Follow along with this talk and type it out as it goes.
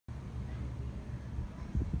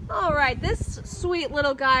All right, this sweet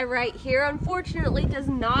little guy right here unfortunately does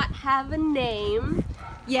not have a name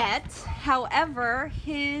yet. However,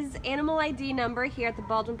 his animal ID number here at the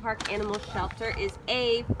Baldwin Park Animal Shelter is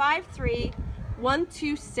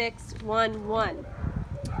A5312611.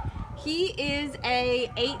 He is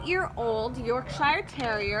a 8-year-old Yorkshire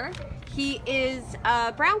Terrier. He is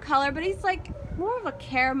brown color, but he's like more of a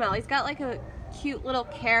caramel. He's got like a cute little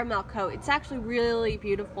caramel coat. It's actually really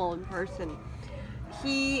beautiful in person.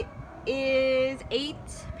 He is 8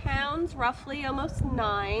 pounds, roughly, almost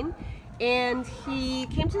 9, and he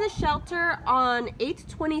came to the shelter on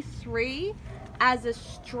 8/23 as a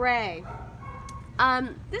stray.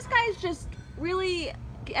 This guy is just really,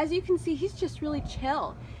 as you can see, he's just really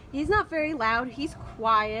chill. He's not very loud, he's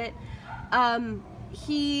quiet.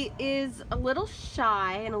 He is a little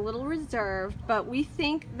shy and a little reserved, but we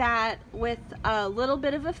think that with a little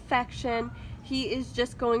bit of affection, he is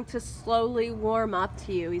just going to slowly warm up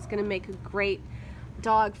to you. He's going to make a great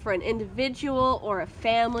dog for an individual or a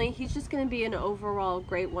family. He's just going to be an overall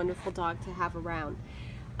great, wonderful dog to have around.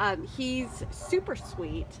 He's super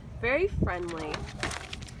sweet, very friendly.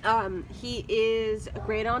 He is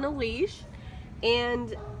great on a leash,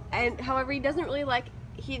 and however, he doesn't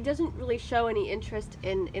really show any interest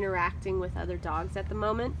in interacting with other dogs at the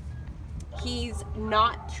moment. He's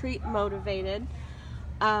not treat motivated.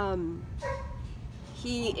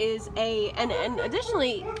 He is and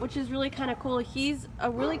additionally, which is really kind of cool, he's a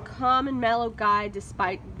really calm and mellow guy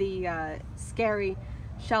despite the scary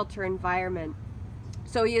shelter environment.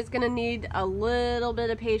 So he is going to need a little bit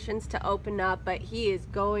of patience to open up, but he is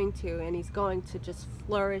going to, and he's going to just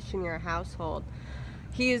flourish in your household.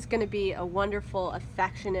 He is going to be a wonderful,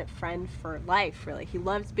 affectionate friend for life, really. He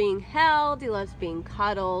loves being held, he loves being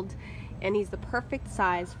cuddled, and he's the perfect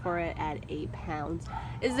size for it at 8 pounds.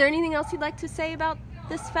 Is there anything else you'd like to say about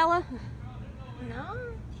this fella? No,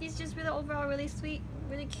 he's just really overall really sweet,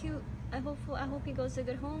 really cute. I hope he goes to a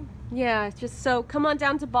good home. Yeah, just so come on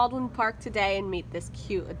down to Baldwin Park today and meet this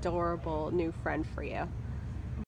cute, adorable new friend for you.